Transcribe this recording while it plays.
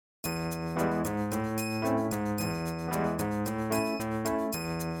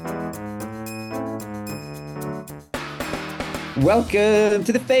Welcome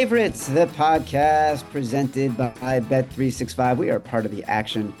to The Favorites, the podcast presented by Bet365. We are part of the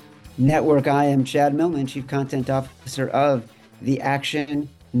Action Network. I am Chad Millman, Chief Content Officer of the Action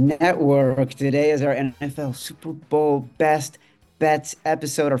Network. Today is our NFL Super Bowl Best Bets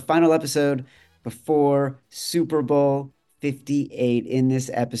episode, our final episode before Super Bowl 58. In this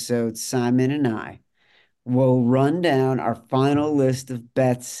episode, Simon and I will run down our final list of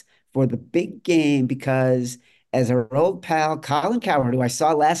bets for the big game because, as our old pal Colin Cowherd, who I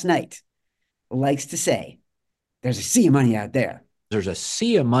saw last night, likes to say, there's a sea of money out there. There's a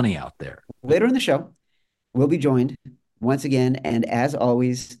sea of money out there. Later in the show, we'll be joined once again, and as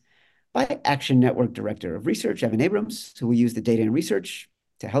always, by Action Network Director of Research, Evan Abrams, who will use the data and research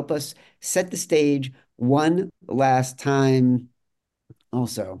to help us set the stage one last time.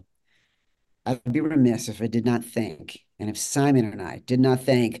 Also, I'd be remiss if I did not thank, and if Simon and I did not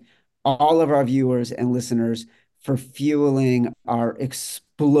thank all of our viewers and listeners for fueling our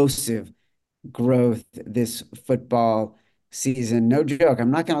explosive growth this football season. No joke.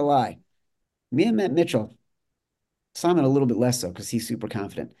 I'm not going to lie. Me and Matt Mitchell, Simon a little bit less so because he's super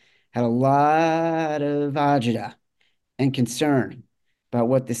confident, had a lot of agita and concern about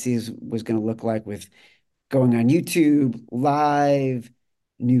what this was going to look like with going on YouTube, live,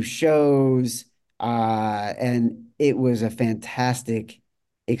 new shows. And it was a fantastic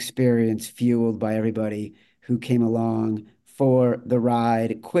experience fueled by everybody who came along for the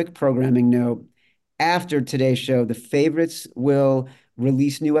ride. Quick programming note. After today's show, the favorites will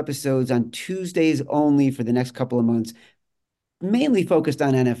release new episodes on Tuesdays only for the next couple of months, mainly focused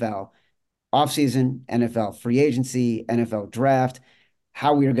on NFL offseason, NFL free agency, NFL draft,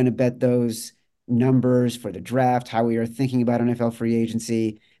 how we are going to bet those numbers for the draft, how we are thinking about NFL free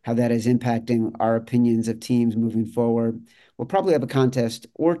agency, how that is impacting our opinions of teams moving forward. We'll probably have a contest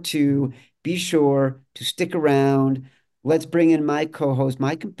or two. Be sure to stick around. Let's bring in my co-host,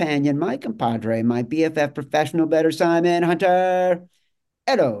 my companion, my compadre, my BFF professional bettor, Simon Hunter.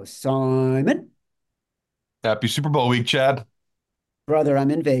 Hello, Simon. Happy Super Bowl week, Chad. Brother,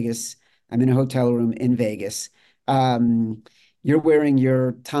 I'm in Vegas. I'm in a hotel room in Vegas. Um, you're wearing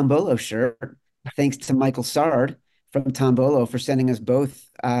your Tombolo shirt. Thanks to Michael Sard from Tombolo for sending us both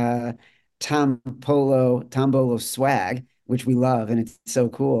Tombolo swag, which we love, and it's so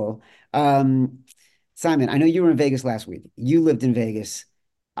cool. Um, Simon, I know you were in Vegas last week. You lived in Vegas.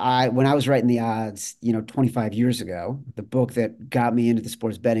 When I was writing the odds, 25 years ago, the book that got me into the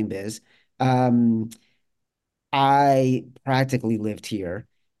sports betting biz. Um, I practically lived here.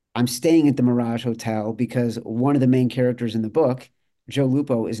 I'm staying at the Mirage Hotel because one of the main characters in the book, Joe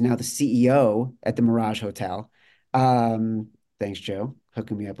Lupo, is now the CEO at the Mirage Hotel. Um, Thanks, Joe,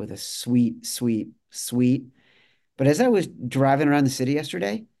 hooking me up with a sweet, sweet, sweet. But as I was driving around the city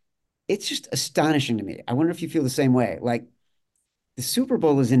yesterday, it's just astonishing to me. I wonder if you feel the same way. Like the Super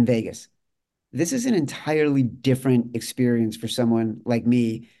Bowl is in Vegas. This is an entirely different experience for someone like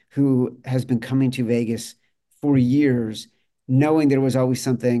me who has been coming to Vegas for years, knowing there was always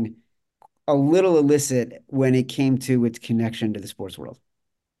something a little illicit when it came to its connection to the sports world.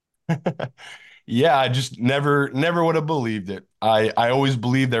 Yeah, I just never would have believed it. I always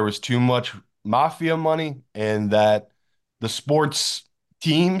believed there was too much mafia money and that the sports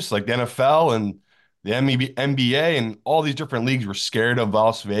teams like the NFL and the NBA and all these different leagues were scared of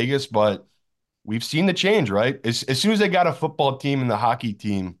Las Vegas, but we've seen the change, right? As soon as they got a football team and the hockey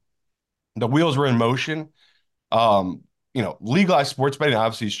team, the wheels were in motion. Um, Legalized sports betting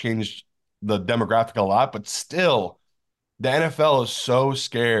obviously has changed the demographic a lot, but still the NFL is so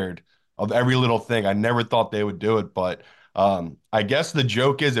scared of every little thing. I never thought they would do it, but I guess the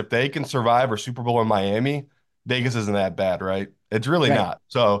joke is if they can survive a Super Bowl in Miami, Vegas isn't that bad, right? It's really Right. not.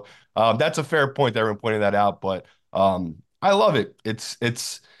 So that's a fair point that everyone pointed that out, but I love it.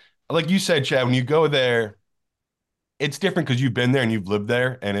 It's like you said, Chad, when you go there, it's different because you've been there and you've lived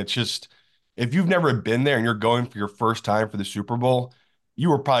there, and it's just if you've never been there and you're going for your first time for the Super Bowl, you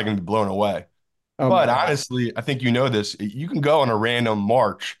were probably going to be blown away. Oh my But God. honestly, I think you know this. You can go on a random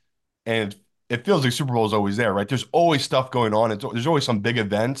march and it feels like Super Bowl is always there, right? There's always stuff going on. There's always some big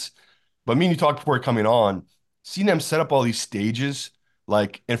events. But me and you talked before coming on, seeing them set up all these stages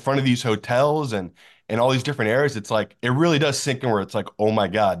like in front of these hotels and all these different areas, it's like it really does sink in where it's like, oh my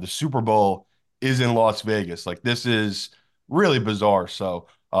God, the Super Bowl is in Las Vegas. Like this is really bizarre. So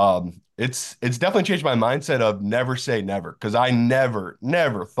it's definitely changed my mindset of never say never because I never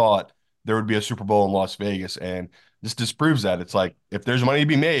thought there would be a Super Bowl in Las Vegas. And this disproves that. It's like if there's money to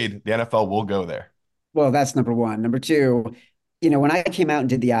be made, the NFL will go there. Well, that's number one. Number two, when I came out and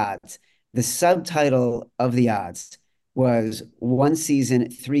did the odds, the subtitle of the odds was one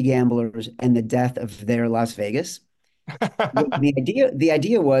season, three gamblers, and the death of their Las Vegas. The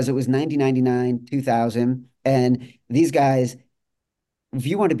idea was it was 1999, 2000, and these guys, if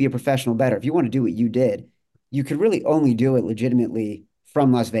you want to be a professional bettor, if you want to do what you did, you could really only do it legitimately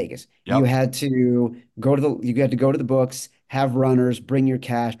from Las Vegas. You Yep. had to go to the books, have runners, bring your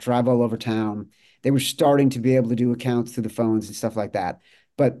cash, drive all over town. They were starting to be able to do accounts through the phones and stuff like that.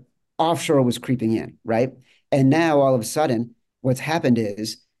 But offshore was creeping in, right? And now all of a sudden, what's happened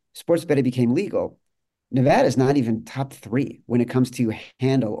is sports betting became legal. Nevada is not even top three when it comes to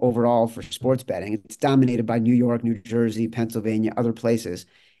handle overall for sports betting. It's dominated by New York, New Jersey, Pennsylvania, other places.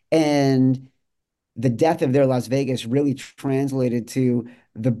 And the death of their Las Vegas really translated to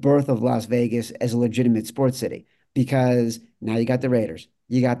the birth of Las Vegas as a legitimate sports city because now you got the Raiders,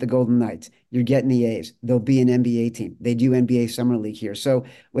 you got the Golden Knights, you're getting the A's. There'll be an NBA team. They do NBA Summer League here. So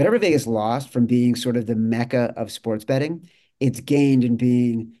whatever Vegas lost from being sort of the mecca of sports betting, it's gained in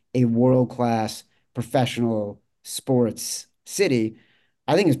being a world-class professional sports city.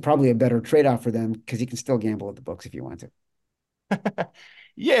 I think is probably a better trade-off for them because you can still gamble at the books if you want to.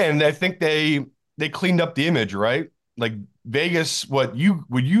 Yeah, and I think they cleaned up the image, right? Like Vegas, what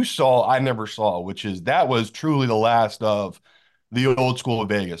you saw, I never saw, which is that was truly the last of the old school of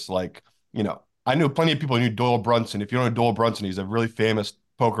Vegas. Like, I knew plenty of people who knew Doyle Brunson. If you don't know Doyle Brunson, he's a really famous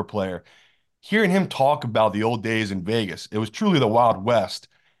poker player. Hearing him talk about the old days in Vegas, it was truly the Wild West.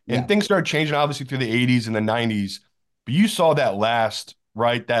 And Yeah, things started changing obviously through the 80s and the 90s. But you saw that last,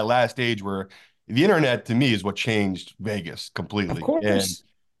 right? That last age where the internet to me is what changed Vegas of completely. And course.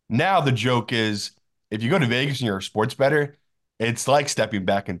 now the joke is if you go to Vegas and you're a sports bettor, it's like stepping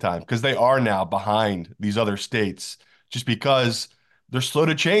back in time because they are now behind these other states just because they're slow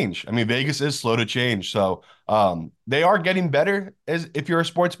to change. I mean, Vegas is slow to change. So they are getting better as if you're a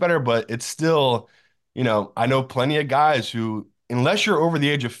sports bettor, but it's still, I know plenty of guys who, unless you're over the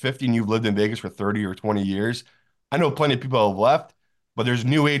age of 50 and you've lived in Vegas for 30 or 20 years, I know plenty of people have left, but there's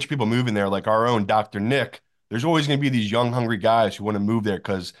new age people moving there, like our own Dr. Nick. There's always going to be these young, hungry guys who want to move there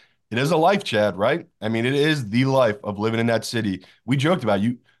because it is a life, Chad, right? I mean, it is the life of living in that city. We joked about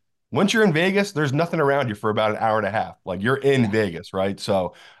you. Once you're in Vegas, there's nothing around you for about an hour and a half. Like you're in Yeah. Vegas, right?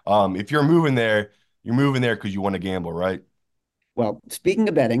 So if you're moving there because you want to gamble, right? Well, speaking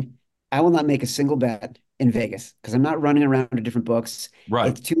of betting, I will not make a single bet in Vegas because I'm not running around to different books. Right.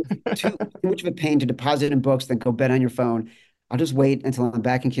 It's too much of a pain to deposit in books, then go bet on your phone. I'll just wait until I'm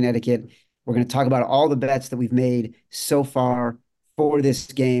back in Connecticut. We're going to talk about all the bets that we've made so far for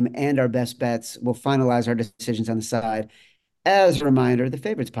this game and our best bets. We'll finalize our decisions on the side. As a reminder, the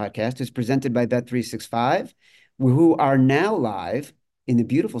Favorites podcast is presented by Bet365, who are now live in the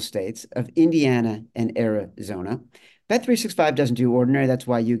beautiful states of Indiana and Arizona. Bet365 doesn't do ordinary. That's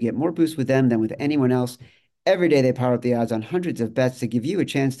why you get more boosts with them than with anyone else. Every day they power up the odds on hundreds of bets to give you a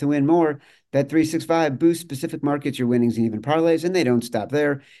chance to win more. Bet365 boosts specific markets, your winnings, and even parlays, and they don't stop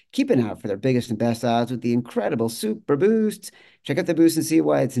there. Keep an eye out for their biggest and best odds with the incredible Super Boosts. Check out the boost and see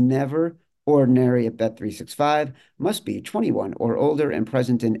why it's never ordinary at Bet365. Must be 21 or older and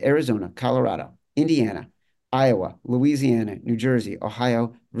present in Arizona, Colorado, Indiana, Iowa, Louisiana, New Jersey,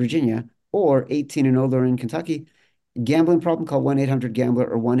 Ohio, Virginia, or 18 and older in Kentucky. Gambling problem, call 1-800-GAMBLER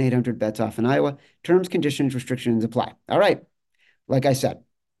or 1-800-BETS-OFF in Iowa. Terms, conditions, restrictions apply. All right. Like I said,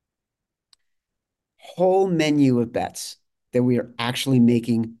 whole menu of bets that we are actually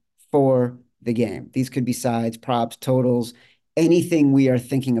making for the game. These could be sides, props, totals, anything we are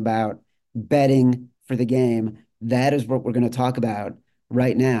thinking about betting for the game. That is what we're going to talk about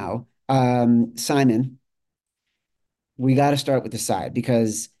right now. Simon, we got to start with the side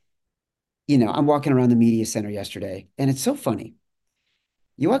because, I'm walking around the media center yesterday and it's so funny.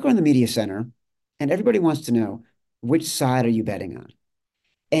 You walk around the media center and everybody wants to know which side are you betting on?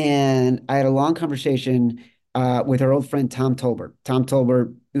 And I had a long conversation with our old friend Tom Tolbert. Tom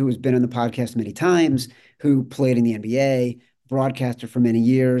Tolbert, who has been on the podcast many times, who played in the NBA, broadcaster for many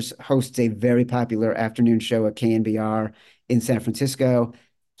years, hosts a very popular afternoon show at KNBR in San Francisco.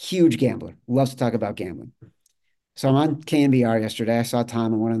 Huge gambler, loves to talk about gambling. So I'm on KNBR yesterday. I saw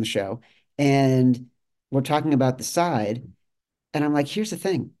Tom and went on the show, and we're talking about the side. And I'm like, here's the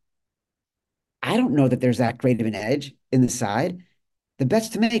thing. I don't know that there's that great of an edge in the side. The bets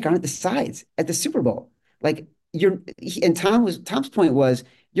to make aren't the sides at the Super Bowl. Like and Tom's point was,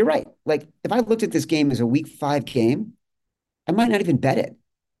 you're right. Like if I looked at this game as a week 5 game, I might not even bet it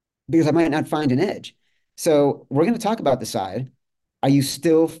because I might not find an edge. So we're going to talk about the side. Are you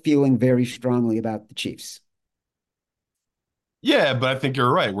still feeling very strongly about the Chiefs? Yeah, but I think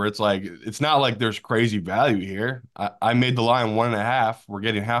you're right, where it's like it's not like there's crazy value here. I made the line 1.5. We're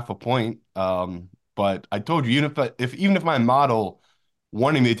getting half a point. But I told you, even if my model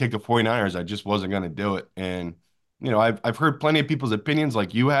wanted me to take the 49ers, I just wasn't gonna do it. And I've heard plenty of people's opinions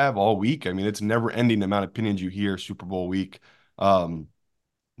like you have all week. I mean, it's never ending amount of opinions you hear Super Bowl week. Um,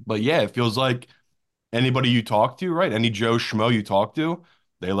 but yeah, it feels like anybody you talk to, right? Any Joe Schmo you talk to,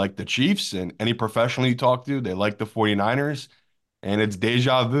 they like the Chiefs, and any professional you talk to, they like the 49ers. And it's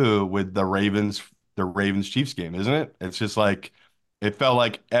deja vu with the Ravens Chiefs game, isn't it? It's just like it felt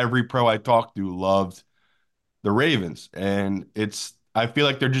like every pro I talked to loved the Ravens. And I feel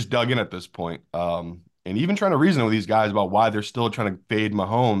like they're just dug in at this point. And even trying to reason with these guys about why they're still trying to fade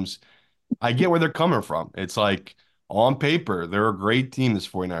Mahomes, I get where they're coming from. It's like on paper, they're a great team, this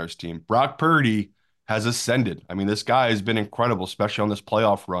 49ers team. Brock Purdy has ascended. I mean, this guy has been incredible, especially on this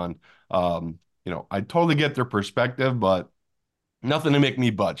playoff run. I totally get their perspective, but nothing to make me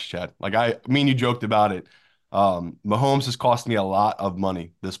budge, Chad. Like me and you joked about it. Mahomes has cost me a lot of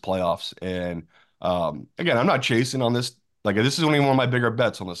money this playoffs. And again, I'm not chasing on this. Like this is only one of my bigger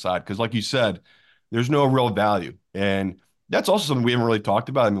bets on the side because, like you said, there's no real value. And that's also something we haven't really talked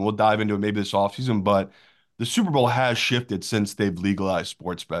about. I mean, we'll dive into it maybe this offseason, but the Super Bowl has shifted since they've legalized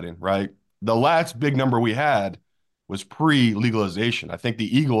sports betting, right? The last big number we had was pre-legalization. I think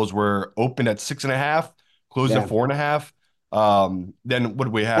the Eagles were opened at 6.5, closed at Yeah. 4.5. Then what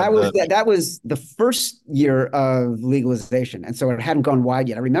do we That have? was that was the first year of legalization, and so it hadn't gone wide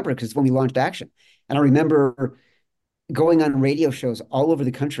yet. I remember because when we launched Action, and I remember going on radio shows all over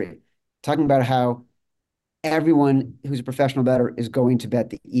the country talking about how everyone who's a professional bettor is going to bet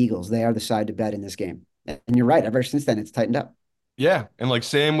the Eagles. They are the side to bet in this game, and you're right. Ever since then, it's tightened up. Yeah, and like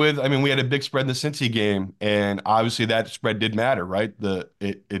same with, I mean, we had a big spread in the Cincy game, and obviously that spread did matter, right?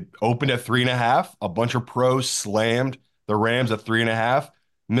 It opened at 3.5. A bunch of pros slammed the Rams at 3.5.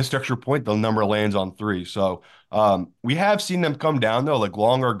 Missed extra point, the number lands on three. So we have seen them come down though. Like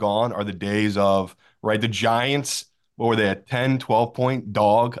long are gone are the days of right the Giants. What were they, a 10, 12 point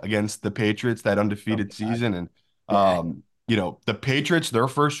dog against the Patriots that Oh undefeated God. season? And Yeah. the Patriots, their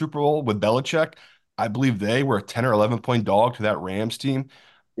first Super Bowl with Belichick. I believe they were a 10 or 11 point dog to that Rams team.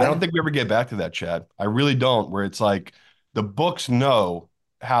 I don't Yeah. think we ever get back to that, Chad. I really don't, where it's like the books know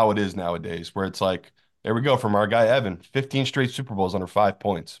how it is nowadays, where it's like, there we go from our guy Evan, 15 straight Super Bowls under 5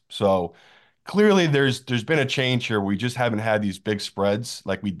 points. So clearly there's been a change here. We just haven't had these big spreads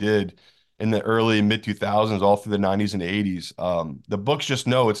like we did in the early and mid 2000s, all through the 90s and 80s. The books just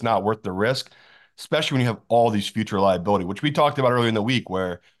know it's not worth the risk, especially when you have all these future liability, which we talked about earlier in the week,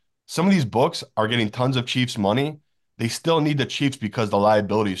 where some of these books are getting tons of Chiefs money. They still need the Chiefs because the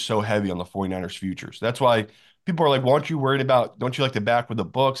liability is so heavy on the 49ers futures. That's why people are like, "Well, aren't you worried about, don't you like to back with the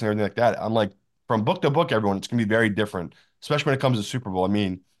books and everything like that?" I'm like, from book to book, everyone, it's going to be very different, especially when it comes to Super Bowl. I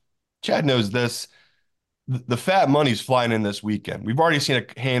mean, Chad knows this. The fat money's flying in this weekend. We've already seen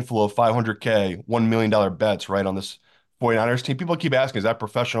a handful of 500K, $1 million bets right on this 49ers team. People keep asking, is that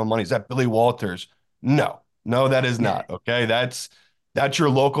professional money? Is that Billy Walters? No, no, that is not. Okay. That's your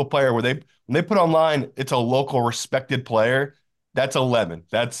local player where when they put online, it's a local respected player. That's a lemon.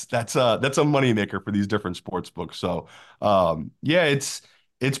 That's a moneymaker for these different sports books. So yeah, it's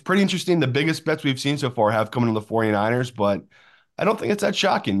pretty interesting. The biggest bets we've seen so far have come in the 49ers, but I don't think it's that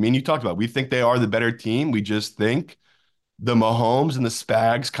shocking. I mean, you talked about we think they are the better team. We just think the Mahomes and the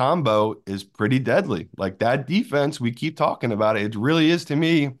Spags combo is pretty deadly. Like that defense, we keep talking about it. It really is to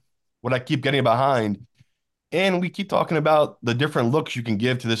me what I keep getting behind. And we keep talking about the different looks you can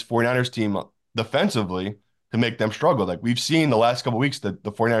give to this 49ers team defensively to make them struggle. Like we've seen the last couple of weeks that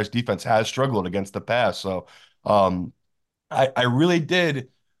the 49ers defense has struggled against the pass. So um, I really did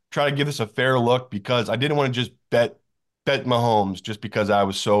try to give this a fair look because I didn't want to just bet Mahomes just because I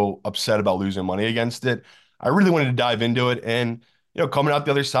was so upset about losing money against it. I really wanted to dive into it, and coming out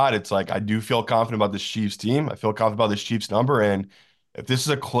the other side, it's like I do feel confident about this Chiefs team. I feel confident about this Chiefs number, and if this is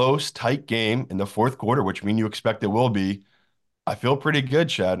a close, tight game in the fourth quarter, which mean you expect it will be, I feel pretty good,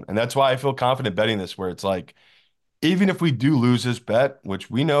 Chad, and that's why I feel confident betting this. Where it's like even if we do lose this bet, which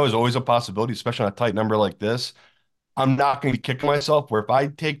we know is always a possibility, especially on a tight number like this. I'm not going to be kicking myself. Where if I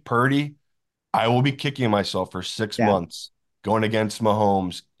take Purdy, I will be kicking myself for six Yeah. months going against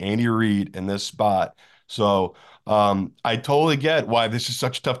Mahomes, Andy Reid in this spot. So I totally get why this is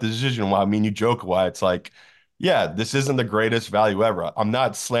such a tough decision. Why I mean, you joke why it's like, yeah, this isn't the greatest value ever. I'm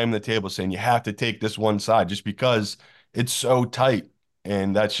not slamming the table saying you have to take this one side just because it's so tight.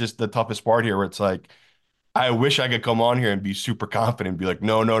 And that's just the toughest part here where it's like, I wish I could come on here and be super confident and be like,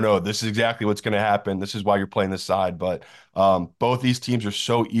 no, no, no, this is exactly what's going to happen. This is why you're playing this side. But both these teams are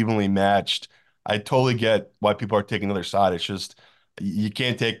so evenly matched. I totally get why people are taking the other side. It's just you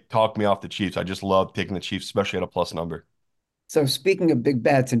can't talk me off the Chiefs. I just love taking the Chiefs, especially at a plus number. So speaking of big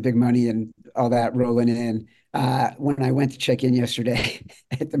bets and big money and all that rolling in, when I went to check in yesterday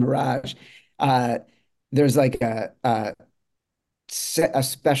at the Mirage, uh, there's like a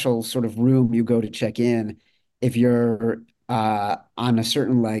special sort of room you go to check in if you're on a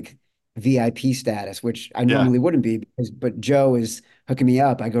certain like VIP status, which I Yeah. normally wouldn't be because, but Joe is hooking me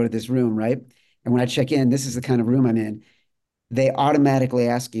up. I go to this room, right? And when I check in, this is the kind of room I'm in. They automatically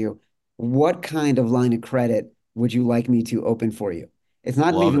ask you, what kind of line of credit would you like me to open for you? It's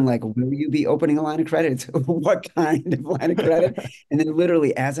not Love even it. like, will you be opening a line of credit? It's what kind of line of credit? And then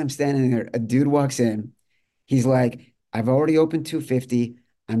literally, as I'm standing there, a dude walks in. He's like, I've already opened 250.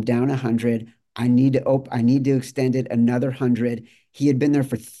 I'm down 100. I need to extend it another 100. He had been there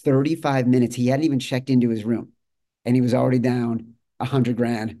for 35 minutes. He hadn't even checked into his room and he was already down 100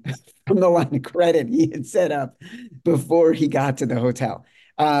 grand from the line of credit he had set up before he got to the hotel.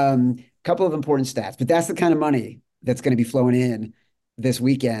 Couple of important stats, but that's the kind of money that's going to be flowing in this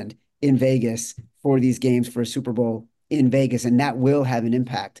weekend in Vegas for these games for a Super Bowl in Vegas, and that will have an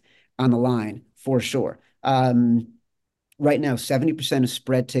impact on the line for sure. Right now, 70% of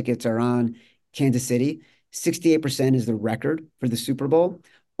spread tickets are on Kansas City. 68% is the record for the Super Bowl.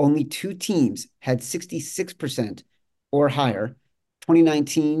 Only two teams had 66% or higher.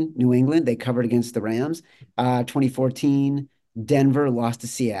 2019, New England, they covered against the Rams. 2014, Denver lost to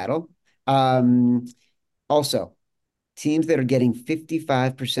Seattle. Um, Also, teams that are getting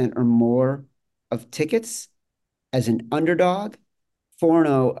 55% or more of tickets as an underdog,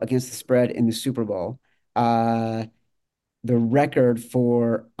 4-0 against the spread in the Super Bowl. Uh, the record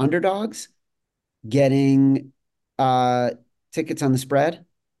for underdogs getting uh, tickets on the spread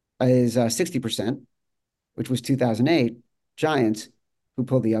is 60%, which was 2008 Giants who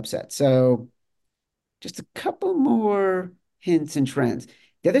pulled the upset. So just a couple more hints and trends.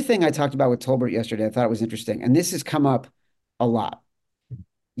 The other thing I talked about with Tolbert yesterday, I thought it was interesting, and this has come up a lot.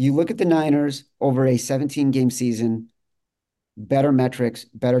 You look at the Niners over a 17 game season, better metrics,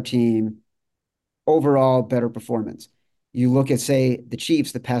 better team, overall better performance. You look at, say, the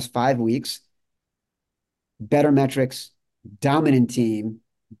Chiefs the past 5 weeks, better metrics, dominant team,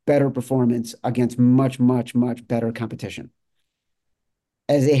 better performance against much, much, much better competition.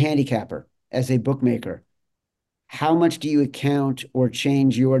 As a handicapper, as a bookmaker, how much do you account or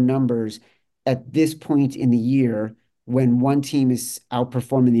change your numbers at this point in the year when one team is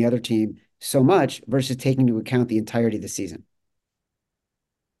outperforming the other team so much versus taking into account the entirety of the season?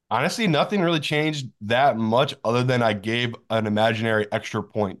 Honestly, nothing really changed that much other than I gave an imaginary extra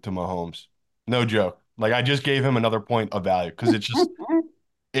point to Mahomes. No joke. Like I just gave him another point of value because it's just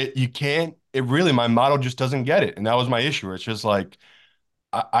it you can't it really my model just doesn't get it. And that was my issue. It's just like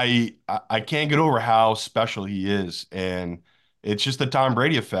I can't get over how special he is. And it's just the Tom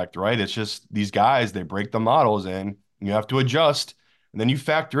Brady effect, right? It's just these guys, they break the models and you have to adjust. And then you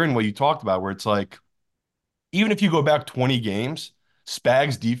factor in what you talked about, where it's like even if you go back 20 games,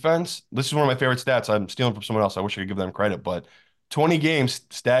 Spag's defense, this is one of my favorite stats. I'm stealing from someone else. I wish I could give them credit, but 20 games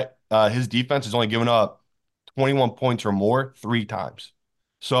his defense has only given up 21 points or more 3 times.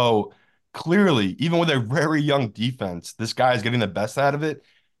 So clearly, even with a very young defense, this guy is getting the best out of it.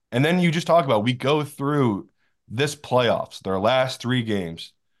 And then you just talk about we go through this playoffs, their last 3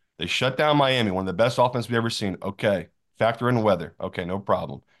 games. They shut down Miami, one of the best offense we've ever seen. Okay. Factor in weather. Okay, no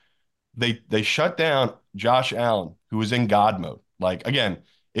problem. They shut down Josh Allen, who was in God mode. Like again,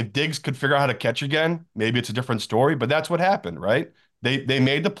 if Diggs could figure out how to catch again, maybe it's a different story, but that's what happened, right? They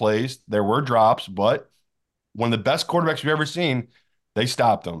made the plays, there were drops, but one of the best quarterbacks we've ever seen, they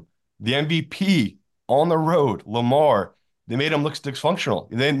stopped him. The MVP on the road, Lamar, they made him look dysfunctional.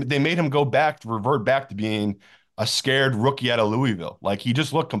 They made him go back to revert back to being a scared rookie out of Louisville. Like he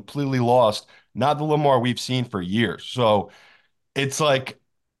just looked completely lost, not the Lamar we've seen for years. So it's like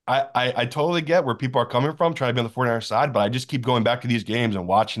I totally get where people are coming from trying to be on the 49ers side, but I just keep going back to these games and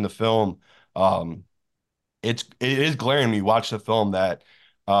watching the film. Um, it is glaring to me watch the film that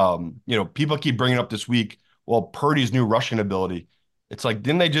people keep bringing up this week. Well, Purdy's new rushing ability. It's like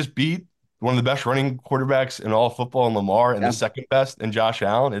didn't they just beat one of the best running quarterbacks in all of football in Lamar and the Yeah. second best in Josh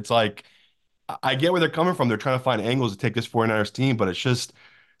Allen? It's like I get where they're coming from. They're trying to find angles to take this 49ers team, but it's just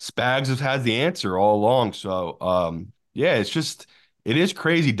Spags has had the answer all along. So yeah, it is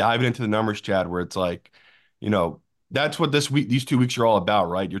crazy diving into the numbers, Chad, where it's like, you know, that's what these 2 weeks are all about,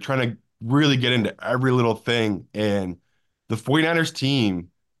 right? You're trying to really get into every little thing. And the 49ers team,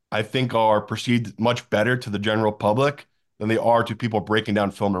 I think, are perceived much better to the general public than they are to people breaking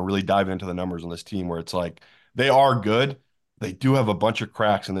down film and really diving into the numbers on this team, where it's like they are good, they do have a bunch of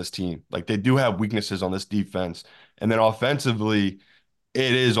cracks in this team. Like they do have weaknesses on this defense. And then offensively,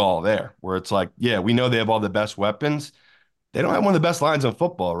 it is all there where it's like, yeah, we know they have all the best weapons. they don't have one of the best lines in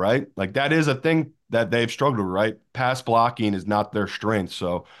football, right? Like that is a thing that they've struggled with, right? Pass blocking is not their strength.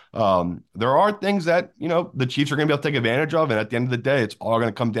 So there are things that, the Chiefs are going to be able to take advantage of. And at the end of the day, it's all going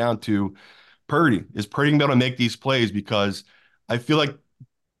to come down to Purdy. Is Purdy going to be able to make these plays? Because I feel like,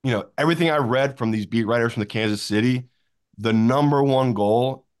 everything I read from these beat writers from the Kansas City, the number one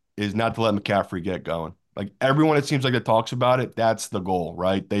goal is not to let McCaffrey get going. Like everyone, it seems like that talks about it. That's the goal,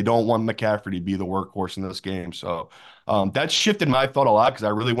 right? They don't want McCaffrey to be the workhorse in this game. So that shifted my thought a lot because I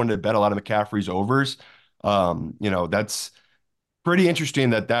really wanted to bet a lot of McCaffrey's overs. That's pretty interesting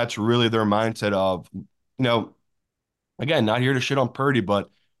that that's really their mindset of, again, not here to shit on Purdy, but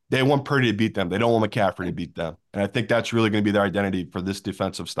they want Purdy to beat them. They don't want McCaffrey to beat them. And I think that's really going to be their identity for this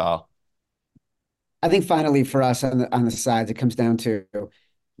defensive style. I think finally for us on the sides, it comes down to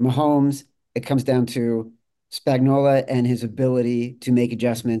Mahomes. It comes down to Spagnuolo and his ability to make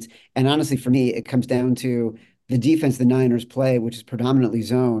adjustments. And honestly, for me, it comes down to the defense the Niners play, which is predominantly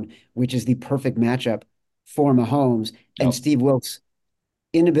zone, which is the perfect matchup for Mahomes and Yep. Steve Wilkes'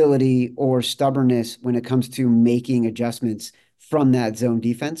 inability or stubbornness when it comes to making adjustments from that zone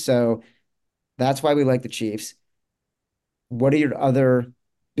defense. So that's why we like the Chiefs. What are your other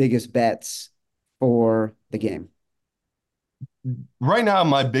biggest bets for the game? Right now,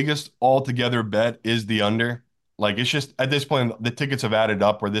 my biggest altogether bet is the under. Like it's just at this point, the tickets have added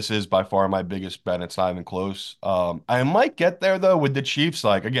up where this is by far my biggest bet. It's not even close. I might get there though with the Chiefs.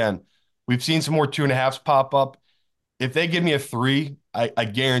 Like again, we've seen some more 2.5s pop up. If they give me a three, I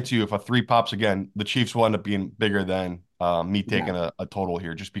guarantee you if a three pops again, the Chiefs will end up being bigger than me Yeah, taking a total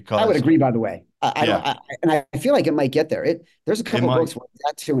here just I would because, agree, by the way. I don't, yeah, and I feel like it might get there. There's a it couple might. books where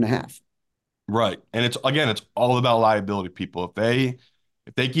it's at 2.5. Right. And it's all about liability, people.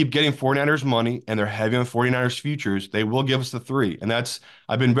 If they keep getting 49ers money and they're heavy on 49ers futures, they will give us the three. And that's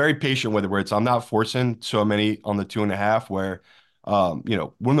I've been very patient with it where I'm not forcing so many on the 2.5 where one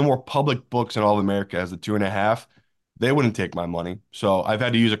of the more public books in all of America has the 2.5. They wouldn't take my money. So I've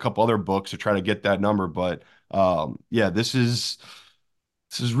had to use a couple other books to try to get that number. But yeah, this is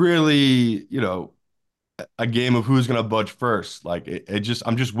really, a game of who's going to budge first. Like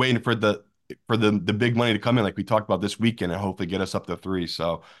I'm just waiting for the big money to come in, like we talked about this weekend, and hopefully get us up to three.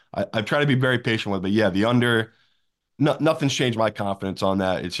 So I've tried to be very patient with it. But yeah, the under, no, nothing's changed my confidence on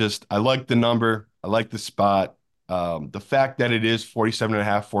that. It's just I like the number, I like the spot. The fact that it is 47 and a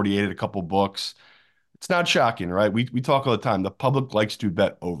half, 48 at a couple books, it's not shocking, right? We talk all the time. The public likes to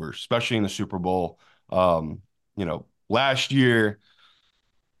bet over, especially in the Super Bowl. Last year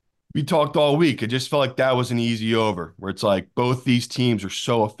we talked all week. It just felt like that was an easy over, where it's like both these teams are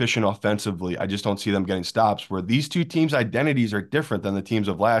so efficient offensively. I just don't see them getting stops. Where these two teams' identities are different than the teams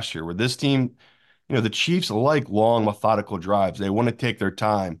of last year. Where this team, the Chiefs like long, methodical drives. They want to take their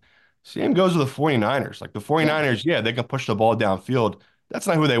time. Same goes with the 49ers. Like the Yeah. 49ers, yeah, they can push the ball downfield. That's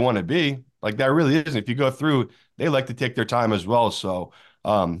not who they want to be. Like that really isn't. If you go through, they like to take their time as well. So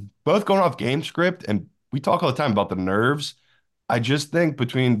both going off game script, and we talk all the time about the nerves. I just think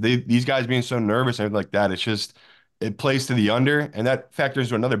between these guys being so nervous and everything like that, it plays to the under, and that factors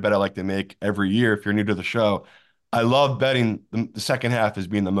into another bet I like to make every year. If you're new to the show, I love betting the second half as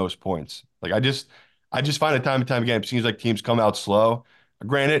being the most points. Like I just find it time and time again. It seems like teams come out slow.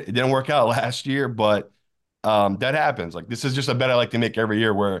 Granted, it didn't work out last year, but that happens. Like this is just a bet I like to make every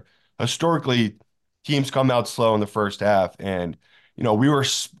year, where historically teams come out slow in the first half, and we were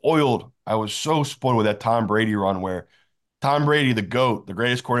spoiled. I was so spoiled with that Tom Brady run where Tom Brady, the GOAT, the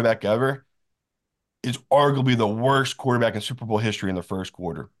greatest quarterback ever, is arguably the worst quarterback in Super Bowl history in the first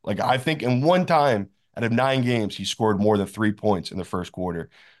quarter. Like I think in one time out of 9 games, he scored more than 3 points in the first quarter.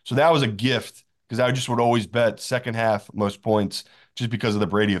 So that was a gift because I just would always bet second half most points just because of the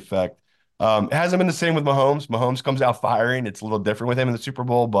Brady effect. It hasn't been the same with Mahomes. Mahomes comes out firing. It's a little different with him in the Super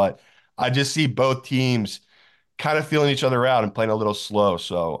Bowl, but I just see both teams kind of feeling each other out and playing a little slow.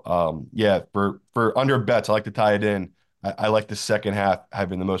 So yeah, for under bets, I like to tie it in. I like the second half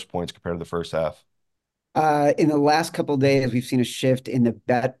having the most points compared to the first half. In the last couple of days, we've seen a shift in the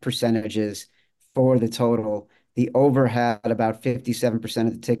bet percentages for the total. The over had about 57%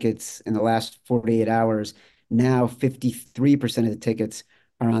 of the tickets in the last 48 hours. Now 53% of the tickets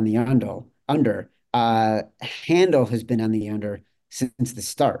are on the under. Handle has been on the under since the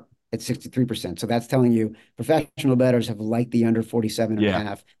start at 63%. So that's telling you professional bettors have liked the under 47 and a Yeah.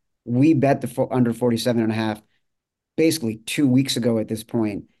 half. We bet the under 47 and a half basically 2 weeks ago at this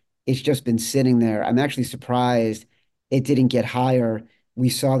point. It's just been sitting there. I'm actually surprised it didn't get higher. We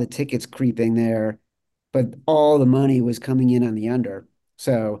saw the tickets creeping there, but all the money was coming in on the under.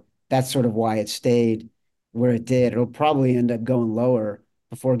 So that's sort of why it stayed where it did. It'll probably end up going lower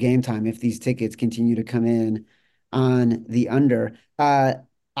before game time if these tickets continue to come in on the under.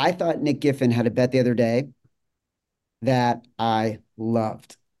 I thought Nick Giffen had a bet the other day that I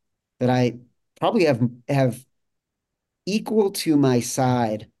loved, that I probably have equal to my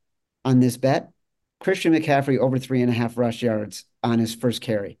side on this bet. Christian McCaffrey over 3.5 rush yards on his first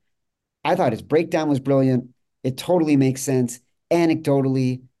carry. I thought his breakdown was brilliant. It totally makes sense.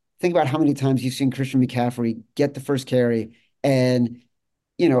 Anecdotally, think about how many times you've seen Christian McCaffrey get the first carry, and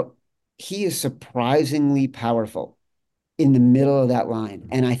you know, he is surprisingly powerful in the middle of that line.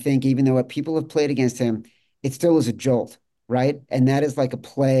 And I think even though what people have played against him, it still is a jolt, right? And that is like a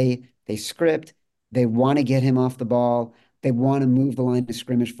play they script. They want to get him off the ball. They want to move the line of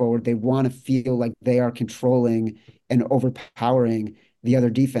scrimmage forward. They want to feel like they are controlling and overpowering the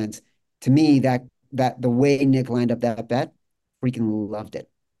other defense. To me, that the way Nick lined up that bet, freaking loved it.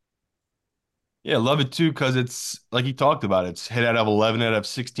 Yeah, love it too, because it's like he talked about, it's hit out of 11 out of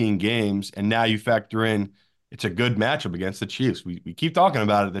 16 games. And now you factor in it's a good matchup against the Chiefs. We keep talking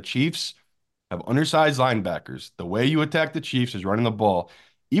about it. The Chiefs have undersized linebackers. The way you attack the Chiefs is running the ball.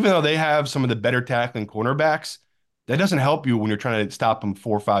 Even though they have some of the better tackling cornerbacks, that doesn't help you when you're trying to stop them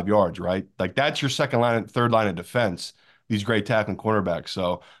 4 or 5 yards, right? Like that's your second line, third line of defense, these great tackling cornerbacks.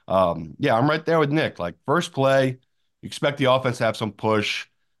 So, yeah, I'm right there with Nick. Like first play, you expect the offense to have some push.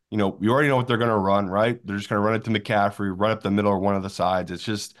 You already know what they're going to run, right? They're just going to run it to McCaffrey, run up the middle or one of the sides. It's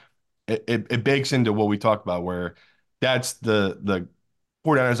just it bakes into what we talked about, where that's the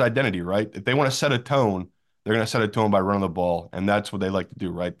 49ers identity, right? If they want to set a tone, they're going to set a tone by running the ball, and that's what they like to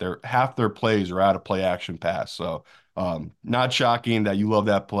do, right? They're half their plays are out of play action pass. So, not shocking that you love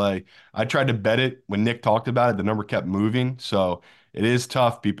that play. I tried to bet it when Nick talked about it. The number kept moving, so it is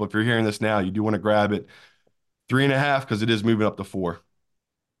tough, people. If you're hearing this now, you do want to grab it 3.5 because it is moving up to 4.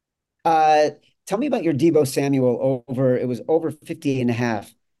 Uh, Tell me about your Debo Samuel over. It was over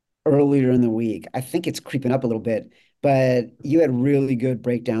 58.5 earlier in the week. I think it's creeping up a little bit, but you had really good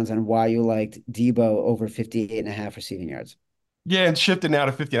breakdowns on why you liked Debo over 58.5 receiving yards. Yeah, it's shifted now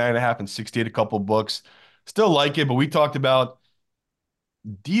to 59.5 and 68 a couple books. Still like it, but we talked about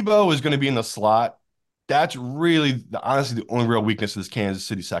Debo is going to be in the slot. That's really, honestly, the only real weakness of this Kansas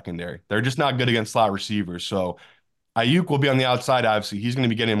City secondary. They're just not good against slot receivers. So Ayuk will be on the outside, obviously. He's going to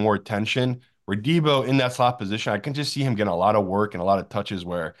be getting more attention. Where Debo in that slot position, I can just see him getting a lot of work and a lot of touches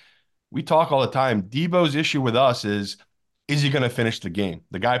where we talk all the time. Debo's issue with us is he going to finish the game?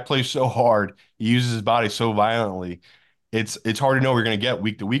 The guy plays so hard. He uses his body so violently. It's hard to know what you're going to get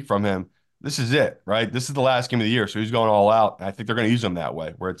week to week from him. This is it, right? This is the last game of the year, so he's going all out. And I think they're going to use him that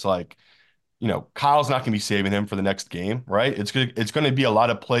way, where it's like, Kyle's not going to be saving him for the next game, right? It's going to be a lot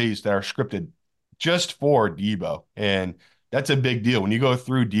of plays that are scripted just for Debo, and that's a big deal. When you go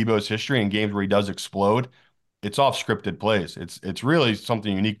through Debo's history in games where he does explode, it's off scripted plays. It's really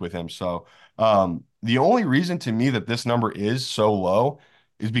something unique with him. So, the only reason to me that this number is so low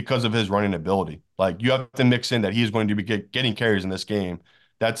is because of his running ability. Like you have to mix in that he's going to be getting carries in this game.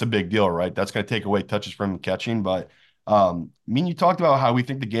 That's a big deal, right? That's going to take away touches from him catching, but. You talked about how we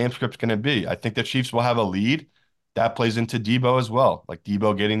think the game script's going to be. I think the Chiefs will have a lead. That plays into Debo as well, like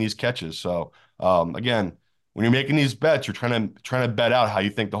Debo getting these catches. So, again, when you're making these bets, you're trying to bet out how you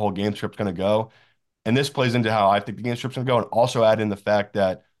think the whole game script's going to go, and this plays into how I think the game script's going to go, and also add in the fact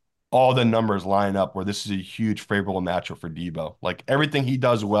that all the numbers line up where this is a huge favorable matchup for Debo. Like everything he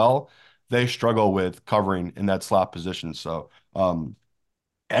does well, they struggle with covering in that slot position. So,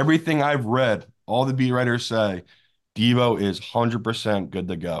 everything I've read, all the beat writers say Debo is 100% good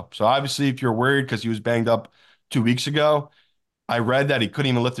to go. So obviously, if you're worried because he was banged up 2 weeks ago, I read that he couldn't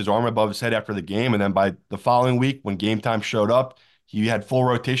even lift his arm above his head after the game. And then by the following week, when game time showed up, he had full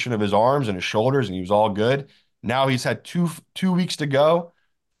rotation of his arms and his shoulders, and he was all good. Now he's had two weeks to go,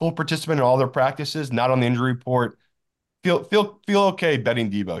 full participant in all their practices, not on the injury report. Feel okay betting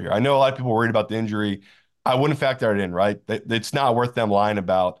Debo here. I know a lot of people are worried about the injury. I wouldn't factor it in, right? It's not worth them lying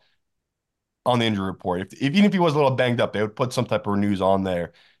about on the injury report. Even if he was a little banged up, they would put some type of news on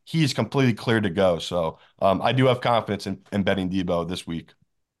there. He's completely clear to go. So, I do have confidence in betting Debo this week.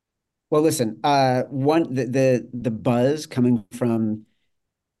 Well, listen, the buzz coming from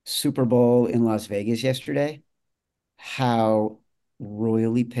Super Bowl in Las Vegas yesterday, how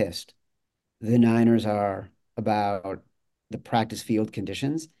royally pissed the Niners are about the practice field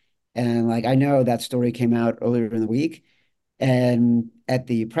conditions. And like I know that story came out earlier in the week, and at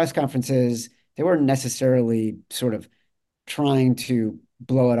the press conferences, they weren't necessarily sort of trying to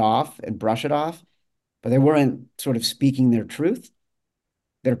blow it off and brush it off, but they weren't sort of speaking their truth.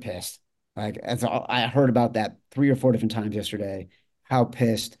 They're pissed. Like as I heard about that 3 or 4 different times yesterday, how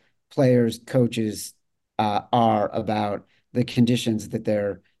pissed players, coaches are about the conditions that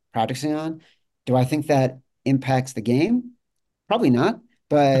they're practicing on. Do I think that impacts the game? Probably not.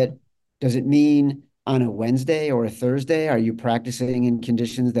 But does it mean on a Wednesday or a Thursday, are you practicing in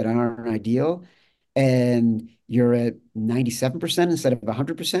conditions that aren't ideal and you're at 97% instead of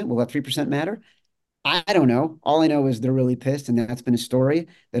 100%? Will that 3% matter? I don't know. All I know is they're really pissed, and that's been a story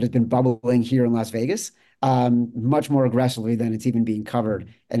that has been bubbling here in Las Vegas, much more aggressively than it's even being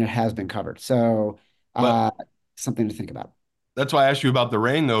covered, and it has been covered. So, But uh, something to think about. that's why I asked you about the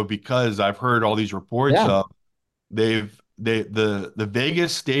rain though, because I've heard all these reports Yeah, of the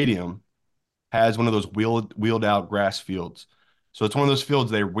Vegas stadium has one of those wheeled out grass fields. So it's one of those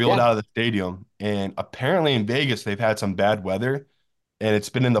fields they wheeled yeah, out of the stadium. And apparently in Vegas, they've had some bad weather and it's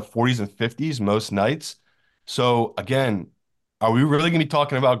been in the 40s and 50s most nights. So again, are we really going to be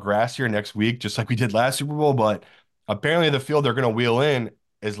talking about grass here next week, just like we did last Super Bowl? But apparently the field they're going to wheel in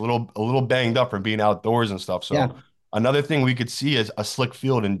is a little banged up from being outdoors and stuff. So yeah. another thing we could see is a slick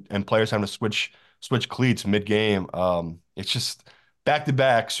field and players having to switch cleats mid-game. It's just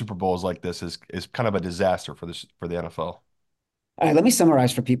back-to-back Super Bowls like this is kind of a disaster for the NFL. All right, let me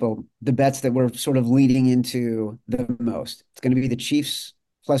summarize for people the bets that we're sort of leading into the most. It's going to be the Chiefs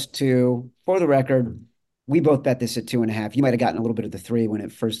 +2. For the record, we both bet this at 2.5. You might have gotten a little bit of the three when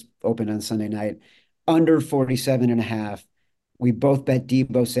it first opened on Sunday night. Under 47.5. We both bet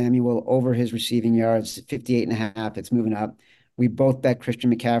Deebo Samuel over his receiving yards, 58.5. It's moving up. We both bet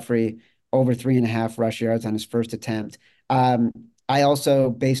Christian McCaffrey over 3.5 rush yards on his first attempt. Um, I also,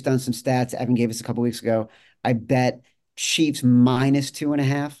 based on some stats Evan gave us a couple weeks ago, I bet Chiefs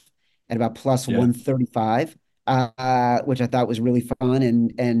 -2.5 at about plus Yeah. 135, which I thought was really fun.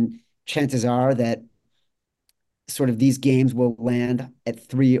 And chances are that sort of these games will land at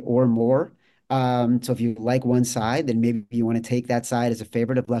three or more. So if you like one side, then maybe you want to take that side as a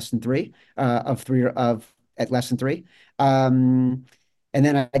favorite of less than three, of three of at less than three. Um, and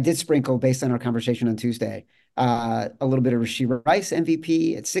then I did sprinkle based on our conversation on Tuesday, a little bit of Rashee Rice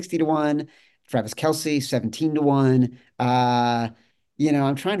MVP at 60-1, Travis Kelce 17-1.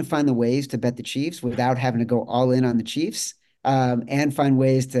 I'm trying to find the ways to bet the Chiefs without having to go all in on the Chiefs, and find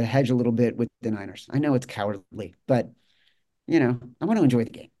ways to hedge a little bit with the Niners. I know it's cowardly, but I want to enjoy the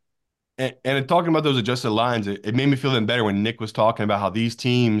game. And talking about those adjusted lines, it made me feel even better when Nick was talking about how these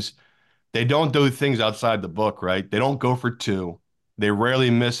teams they don't do things outside the book, right? They don't go for two. They rarely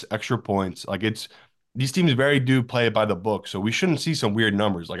miss extra points. Like it's these teams very do play it by the book. So we shouldn't see some weird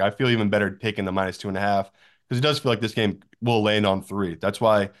numbers. Like I feel even better taking the -2.5 because it does feel like this game will land on three. That's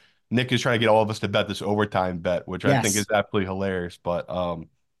why Nick is trying to get all of us to bet this overtime bet, which I think is Yes. absolutely hilarious. But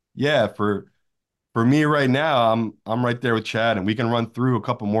yeah, for me right now, I'm right there with Chad, and we can run through a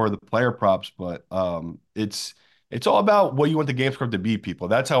couple more of the player props, but it's all about what you want the game script to be, people.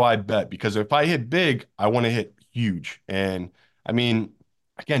 That's how I bet because if I hit big, I want to hit huge. And I mean,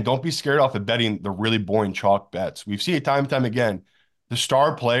 again, don't be scared off of betting the really boring chalk bets. We've seen it time and time again. The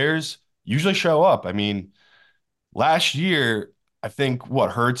star players usually show up. I mean, last year, I think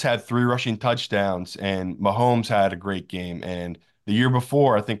what Hurts had three rushing touchdowns and Mahomes had a great game. And the year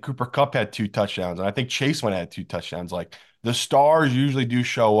before, I think Cooper Kupp had two touchdowns, and I think Chase went had two touchdowns. Like the stars usually do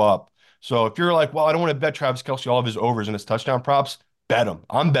show up. So if you're like, well, I don't want to bet Travis Kelce all of his overs and his touchdown props, bet him.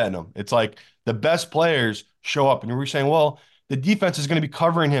 I'm betting him. It's like the best players show up, and you're saying, well, the defense is going to be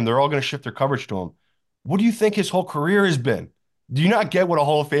covering him. They're all going to shift their coverage to him. What do you think his whole career has been? Do you not get what a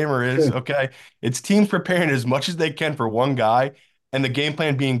Hall of Famer is? True. Okay. It's teams preparing as much as they can for one guy and the game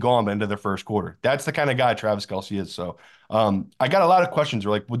plan being gone by the end of the first quarter. That's the kind of guy Travis Kelce is. So I got a lot of questions.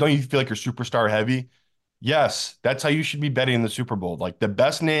 They're like, well, don't you feel like you're superstar heavy? Yes, that's how you should be betting in the Super Bowl. Like the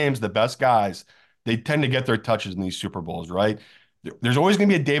best names, the best guys, they tend to get their touches in these Super Bowls, right? There's always going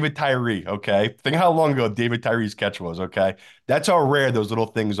to be a David Tyree, okay? Think how long ago David Tyree's catch was, okay? That's how rare those little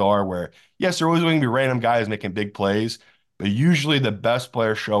things are where, yes, there are always going to be random guys making big plays, but usually the best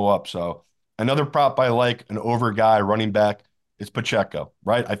players show up. So another prop I like, an over guy running back, is Pacheco,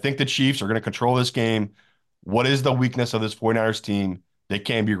 right? I think the Chiefs are going to control this game. What is the weakness of this 49ers team? They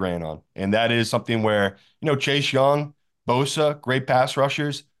can be ran on. And that is something where, Chase Young, Bosa, great pass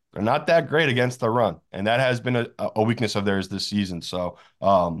rushers, they're not that great against the run. And that has been a weakness of theirs this season. So,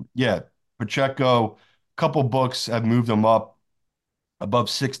 yeah, Pacheco, couple books have moved them up above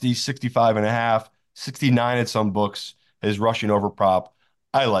 60, 65.5, 69 at some books, his rushing over prop.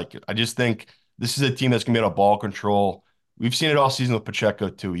 I like it. I just think this is a team that's going to be able to ball control. We've seen it all season with Pacheco,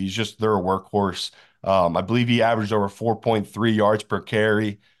 too. They're a workhorse. I believe he averaged over 4.3 yards per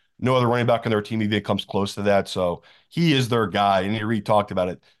carry. No other running back on their team even comes close to that. So he is their guy. And he talked about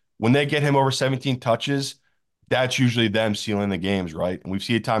it. When they get him over 17 touches, that's usually them sealing the games, right? And we've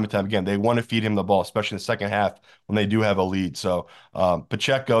seen it time and time again. They want to feed him the ball, especially in the second half when they do have a lead. So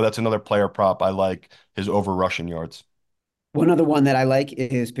Pacheco, that's another player prop. I like his over rushing yards. One other one that I like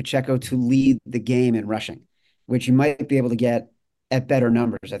is Pacheco to lead the game in rushing, which you might be able to get at better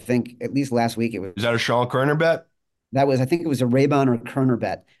numbers. I think at least last week it Is was that a Sean Kerner bet? I think it was a Raybon or Kerner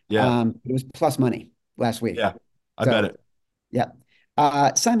bet. Yeah, It was plus money last week. yeah, I bet So it.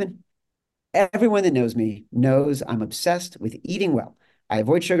 yeah. Simon, everyone that knows me knows I'm obsessed with eating well. I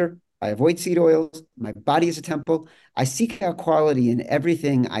avoid sugar. I avoid seed oils. My body is a temple. I seek out quality in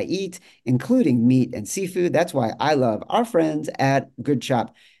everything I eat, including meat and seafood. That's why I love our friends at Good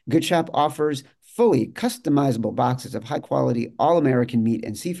Chop. Good Chop offers fully customizable boxes of high quality, all American meat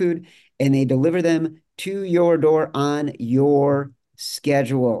and seafood, and they deliver them to your door on your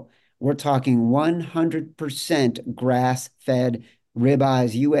schedule. We're talking 100% grass fed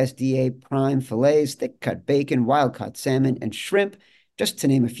ribeyes, USDA prime fillets, thick cut bacon, wild caught salmon, and shrimp, just to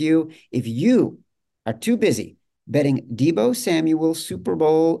name a few. If you are too busy betting Debo Samuel Super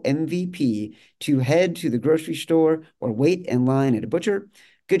Bowl MVP to head to the grocery store or wait in line at a butcher,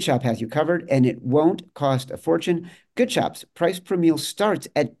 Good Shop has you covered, and it won't cost a fortune. Good Shop's price per meal starts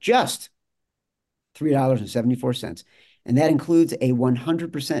at just $3.74. And that includes a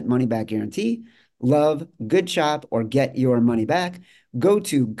 100% money back guarantee. Love Good Chop or get your money back. Go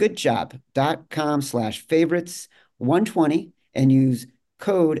to goodchop.com/favorites 120 and use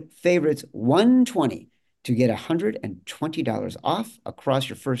code favorites 120 to get $120 off across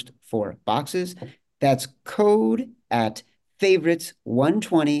your first four boxes. That's code at favorites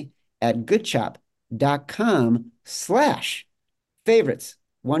 120 at goodchop.com/favorites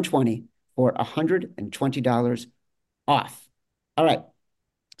 120 for $120 off. All right,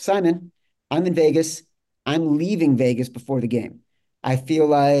 Simon, I'm in Vegas. I'm leaving Vegas before the game. I feel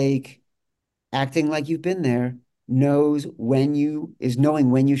like acting like you've been there knows when you is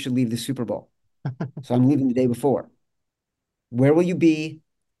knowing when you should leave the Super Bowl. So I'm leaving the day before. Where will you be?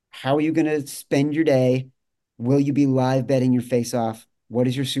 How are you going to spend your day? Will you be live betting your face off? What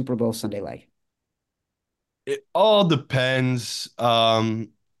is your Super Bowl Sunday like? It all depends.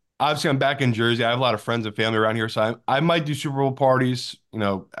 Obviously, I'm back in Jersey. I have a lot of friends and family around here, so I might do Super Bowl parties,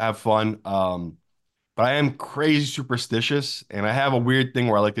 have fun. But I am crazy superstitious, and I have a weird thing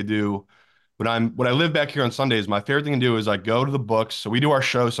where I like to do when I live back here on Sundays. My favorite thing to do is I go to the books. So we do our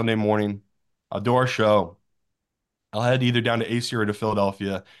show Sunday morning. I'll do our show. I'll head either down to AC or to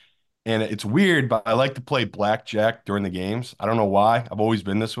Philadelphia. And it's weird, but I like to play blackjack during the games. I don't know why. I've always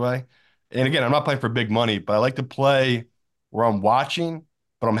been this way. And again, I'm not playing for big money, but I like to play where I'm watching,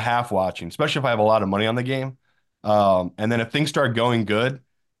 but I'm half watching, especially if I have a lot of money on the game. And then if things start going good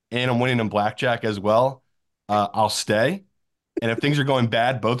and I'm winning in blackjack as well, I'll stay. And if things are going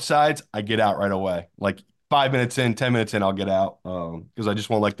bad, both sides, I get out right away. Like 5 minutes in, 10 minutes in, I'll get out because I just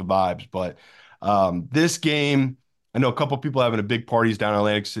won't like the vibes. But this game, I know a couple of people having a big parties down in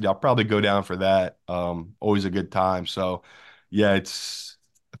Atlantic City. I'll probably go down for that. Always a good time. So, yeah,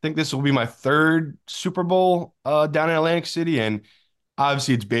 I think this will be my third Super Bowl down in Atlantic City. And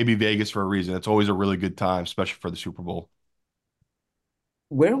obviously, it's baby Vegas for a reason. It's always a really good time, especially for the Super Bowl.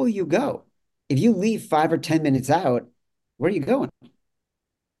 Where will you go? If you leave 5 or 10 minutes out, where are you going?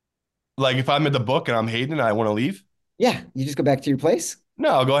 Like if I'm at the book and I'm hating and I want to leave, Yeah, you just go back to your place. no,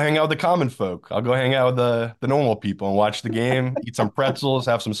 I'll go hang out with the common folk. I'll go hang out with the normal people and watch the game, eat some pretzels,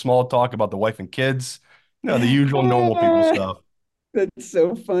 have some small talk about the wife and kids. The usual normal people stuff. That's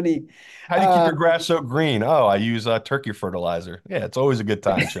so funny. How do you keep Uh, your grass so green? Oh, I use turkey fertilizer. Yeah, it's always a good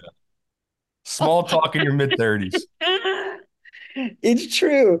time, Chad. Small talk in your mid 30s. it's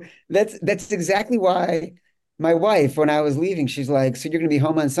true. That's exactly why my wife, when I was leaving, she's like, "So you're gonna be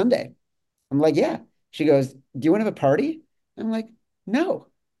home on Sunday?" I'm like, "Yeah." She goes, "Do you want to have a party?" I'm like, "No,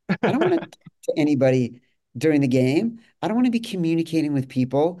 I don't want to talk to anybody during the game. I don't want to be communicating with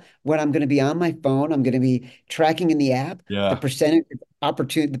people when I'm going to be on my phone. I'm going to be tracking in the app the Yeah. percentage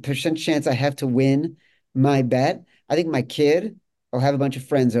opportunity, the percent chance I have to win my bet. I think my kid will have a bunch of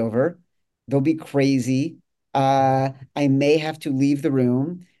friends over. They'll be crazy. I may have to leave the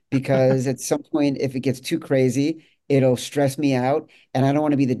room because at some point, if it gets too crazy, it'll stress me out. And I don't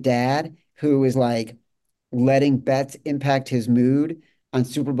want to be the dad who is like letting bets impact his mood on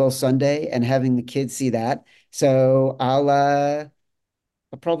Super Bowl Sunday and having the kids see that. So I'll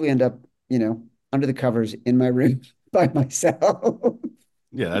probably end up, under the covers in my room by myself.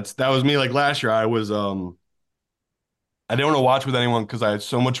 Yeah, that was me like last year. I didn't want to watch with anyone because I had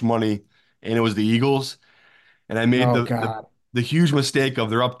so much money and it was the Eagles. And I made Oh the God. the huge mistake of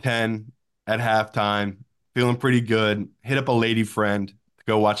they're up 10 at halftime, feeling pretty good, hit up a lady friend to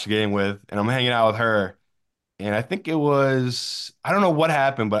go watch the game with, and I'm hanging out with her. And I think it was, I don't know what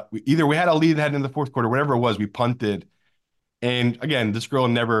happened, but either we had a lead heading into the fourth quarter, whatever it was, we punted. And again, this girl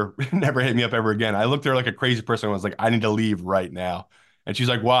never, never hit me up ever again. I looked at her like a crazy person. I was like, I need to leave right now. And she's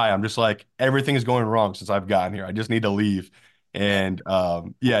like, why? I'm just like, everything is going wrong since I've gotten here. I just need to leave. And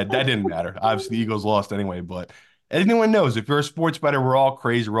yeah, that didn't matter. Obviously, the Eagles lost anyway. But anyone knows, if you're a sports bettor, we're all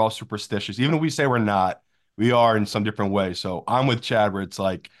crazy. We're all superstitious. Even if we say we're not, we are in some different way. So I'm with Chad, where it's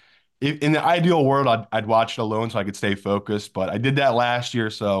like, if, in the ideal world, I'd watch it alone so I could stay focused. But I did that last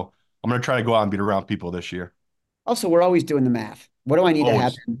year. So I'm going to try to go out and beat around people this year. Also, we're always doing the math. What do I need to Always.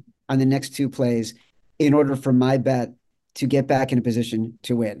 happen on the next two plays in order for my bet to get back in a position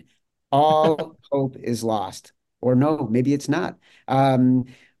to win? All hope is lost. Or no, maybe it's not.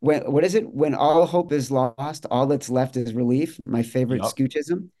 What is it? When all hope is lost, all that's left is relief. My favorite Yep.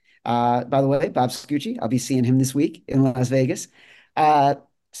 Scoochism. By the way, Bob Scucci, I'll be seeing him this week in Las Vegas. Uh,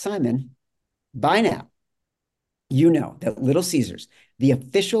 Simon, by now, you know that Little Caesars, the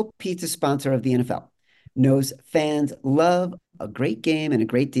official pizza sponsor of the NFL, knows fans love a great game and a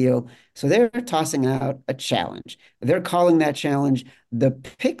great deal. So they're tossing out a challenge. They're calling that challenge the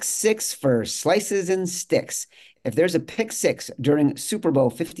Pick Six for Slices and Sticks. If there's a pick six during Super Bowl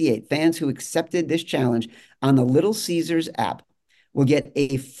 58, fans who accepted this challenge on the Little Caesars app will get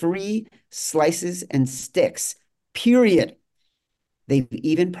a free slices and sticks, period. They've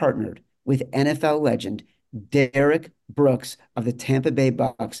even partnered with NFL legend Derek Brooks of the Tampa Bay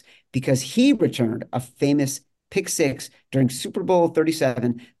Bucks because he returned a famous pick six during Super Bowl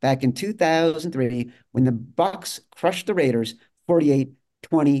 37 back in 2003 when the Bucks crushed the Raiders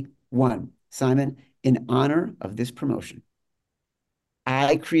 48-21. Simon, in honor of this promotion,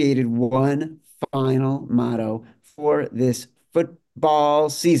 I created one final motto for this football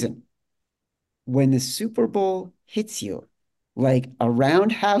season. When the Super Bowl hits you like a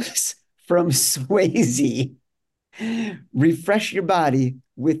roundhouse from Swayze, refresh your body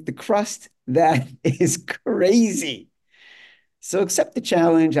with the crust that is crazy. So accept the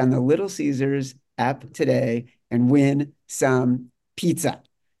challenge on the Little Caesars app today and win some pizza.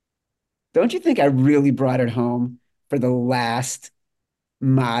 Don't you think I really brought it home for the last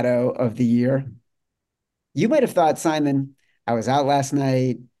motto of the year? You might have thought, Simon, I was out last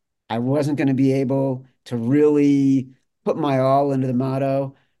night. I wasn't going to be able to really put my all into the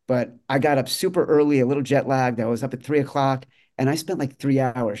motto, but I got up super early, a little jet lagged. I was up at 3 o'clock, and I spent like 3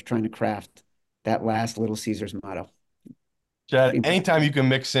 hours trying to craft that last Little Caesars motto. Pretty Chad, impressive. anytime you can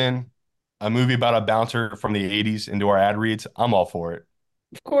mix in a movie about a bouncer from the 80s into our ad reads, I'm all for it.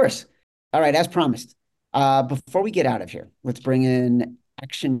 Of course. All right, as promised. Before we get out of here, let's bring in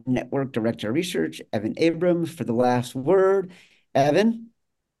Action Network Director of Research, Evan Abrams, for the last word. Evan,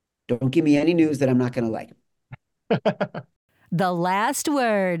 don't give me any news that I'm not going to like. The Last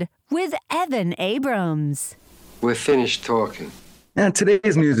Word with Evan Abrams. We're finished talking. And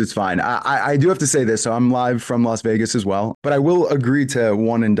today's news is fine. I do have to say this. So I'm live from Las Vegas as well, but I will agree to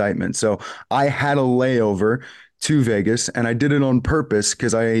one indictment. So I had a layover to Vegas and I did it on purpose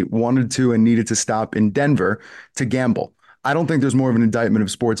because I wanted to and needed to stop in Denver to gamble. I don't think there's more of an indictment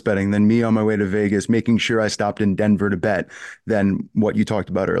of sports betting than me on my way to Vegas, making sure I stopped in Denver to bet than what you talked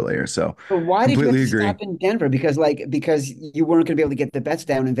about earlier. So But why did you have completely to agree. stop in Denver? Because you weren't going to be able to get the bets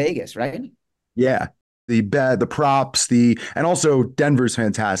down in Vegas, right? Yeah. The bet, the props, and also Denver's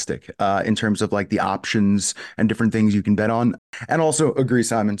fantastic in terms of like the options and different things you can bet on. And also agree,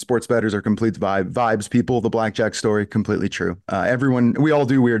 Simon, sports bettors are complete vibes people. The blackjack story, completely true. We all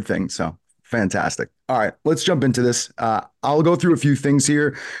do weird things. So fantastic. All right, let's jump into this. I'll go through a few things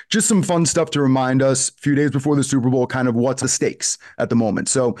here, just some fun stuff to remind us a few days before the Super Bowl, kind of what's the stakes at the moment.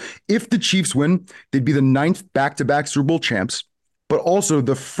 So if the Chiefs win, they'd be the ninth back-to-back Super Bowl champs, but also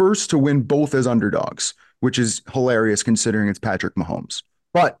the first to win both as underdogs, which is hilarious considering it's Patrick Mahomes.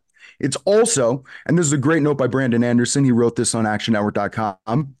 But it's also, and this is a great note by Brandon Anderson, he wrote this on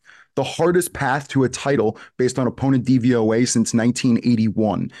actionnetwork.com, the hardest path to a title based on opponent DVOA since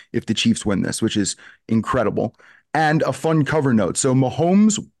 1981 if the Chiefs win this, which is incredible. And a fun cover note. So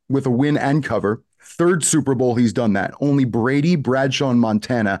Mahomes with a win and cover, third Super Bowl he's done that. Only Brady, Bradshaw, and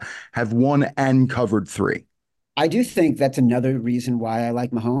Montana have won and covered three. I do think that's another reason why I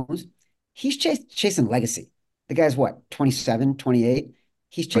like Mahomes. He's chasing legacy. The guy's what, 27, 28?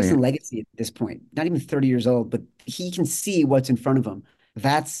 He's chasing Right. legacy at this point. Not even 30 years old, but he can see what's in front of him.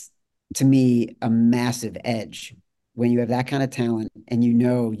 That's, to me, a massive edge when you have that kind of talent and you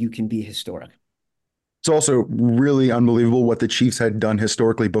know you can be historic. It's also really unbelievable what the Chiefs had done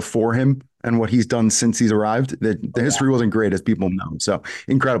historically before him and what he's done since he's arrived, the history wasn't great, as people know. So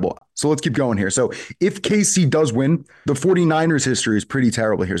incredible. So let's keep going here. So if KC does win, the 49ers history is pretty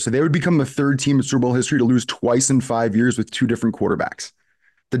terrible here. So they would become the third team in Super Bowl history to lose twice in 5 years with two different quarterbacks.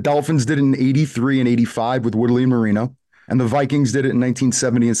 The Dolphins did it in 83 and 85 with Woodley and Marino. And the Vikings did it in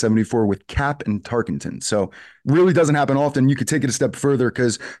 1970 and 74 with Cap and Tarkenton. So really doesn't happen often. You could take it a step further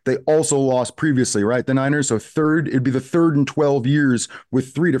because they also lost previously, right? The Niners. So it'd be the third in 12 years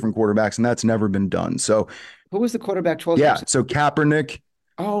with three different quarterbacks, and that's never been done. So Who was the quarterback 12 yeah, years? so Kaepernick.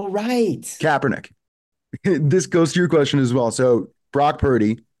 Oh, right. Kaepernick. This goes to your question as well. So Brock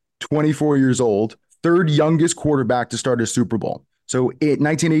Purdy, 24 years old, third youngest quarterback to start a Super Bowl. So in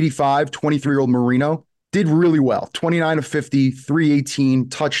 1985, 23-year-old Marino did really well. 29 of 50, 318,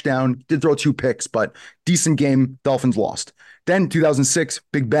 touchdown, did throw two picks, but decent game. Dolphins lost. Then 2006,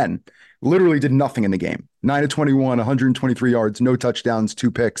 Big Ben literally did nothing in the game. 9 of 21, 123 yards, no touchdowns,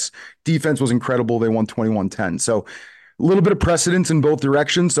 two picks. Defense was incredible. They won 21-10. So a little bit of precedence in both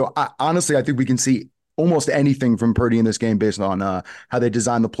directions. So honestly, I think we can see almost anything from Purdy in this game based on how they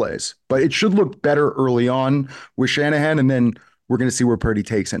design the plays. But it should look better early on with Shanahan, and then we're going to see where Purdy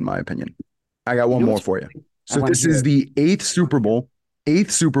takes it, in my opinion. I got one more for you. So this is the eighth Super Bowl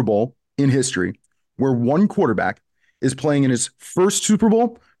in history where one quarterback is playing in his first Super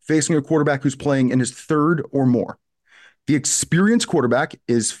Bowl facing a quarterback who's playing in his third or more. The experienced quarterback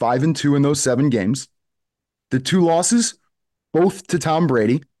is 5-2 in those 7 games. The 2 losses, both to Tom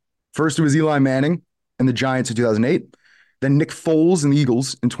Brady. First it was Eli Manning and the Giants in 2008, then Nick Foles and the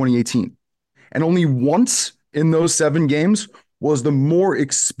Eagles in 2018. And only once in those 7 games was the more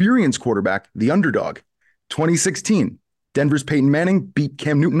experienced quarterback the underdog. 2016, Denver's Peyton Manning beat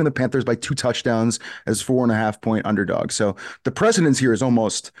Cam Newton and the Panthers by 2 touchdowns as 4.5-point underdog. So the precedence here is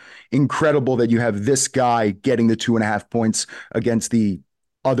almost incredible that you have this guy getting the 2.5 points against the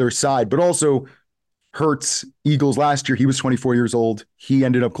other side, but also Hurts, Eagles last year, he was 24 years old. He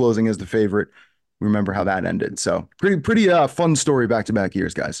ended up closing as the favorite. Remember how that ended. So pretty fun story back-to-back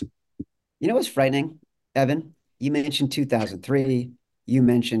years, guys. You know what's frightening, Evan? You mentioned 2003. You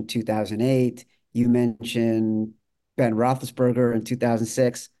mentioned 2008. You mentioned Ben Roethlisberger in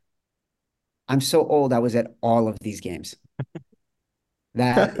 2006. I'm so old, I was at all of these games.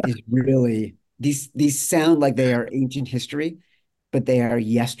 That is really, these sound like they are ancient history, but they are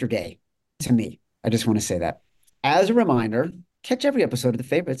yesterday to me. I just want to say that. As a reminder, catch every episode of The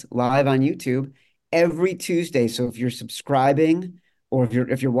Favorites live on YouTube every Tuesday. So if you're subscribing or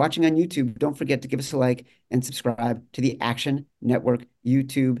if you're watching on YouTube, don't forget to give us a like and subscribe to the Action Network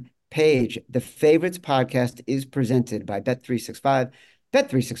YouTube page. The Favorites podcast is presented by Bet365.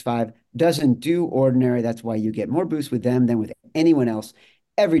 Bet365 doesn't do ordinary. That's why you get more boosts with them than with anyone else.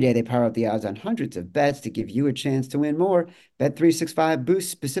 Every day they power up the odds on hundreds of bets to give you a chance to win more. Bet365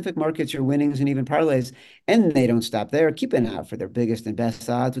 boosts specific markets, your winnings, and even parlays. And they don't stop there. Keep an eye out for their biggest and best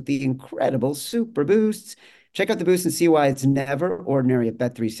odds with the incredible Super Boosts. Check out the boost and see why it's never ordinary at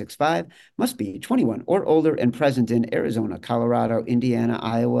Bet365. Must be 21 or older and present in Arizona, Colorado, Indiana,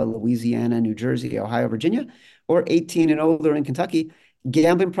 Iowa, Louisiana, New Jersey, Ohio, Virginia, or 18 and older in Kentucky.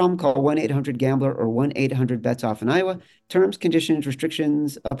 Gambling problem? Call 1-800-GAMBLER or 1-800-BETS-OFF in Iowa. Terms, conditions,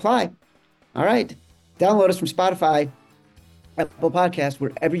 restrictions apply. All right. Download us from Spotify, Apple Podcasts,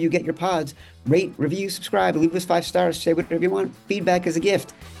 wherever you get your pods. Rate, review, subscribe, leave us 5 stars, say whatever you want. Feedback is a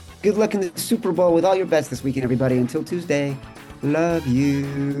gift. Good luck in the Super Bowl with all your bets this weekend, everybody. Until Tuesday, love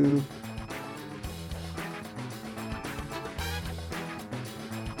you.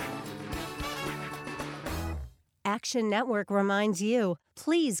 Action Network reminds you,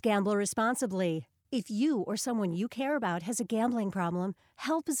 please gamble responsibly. If you or someone you care about has a gambling problem,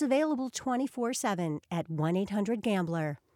 help is available 24/7 at 1-800-GAMBLER.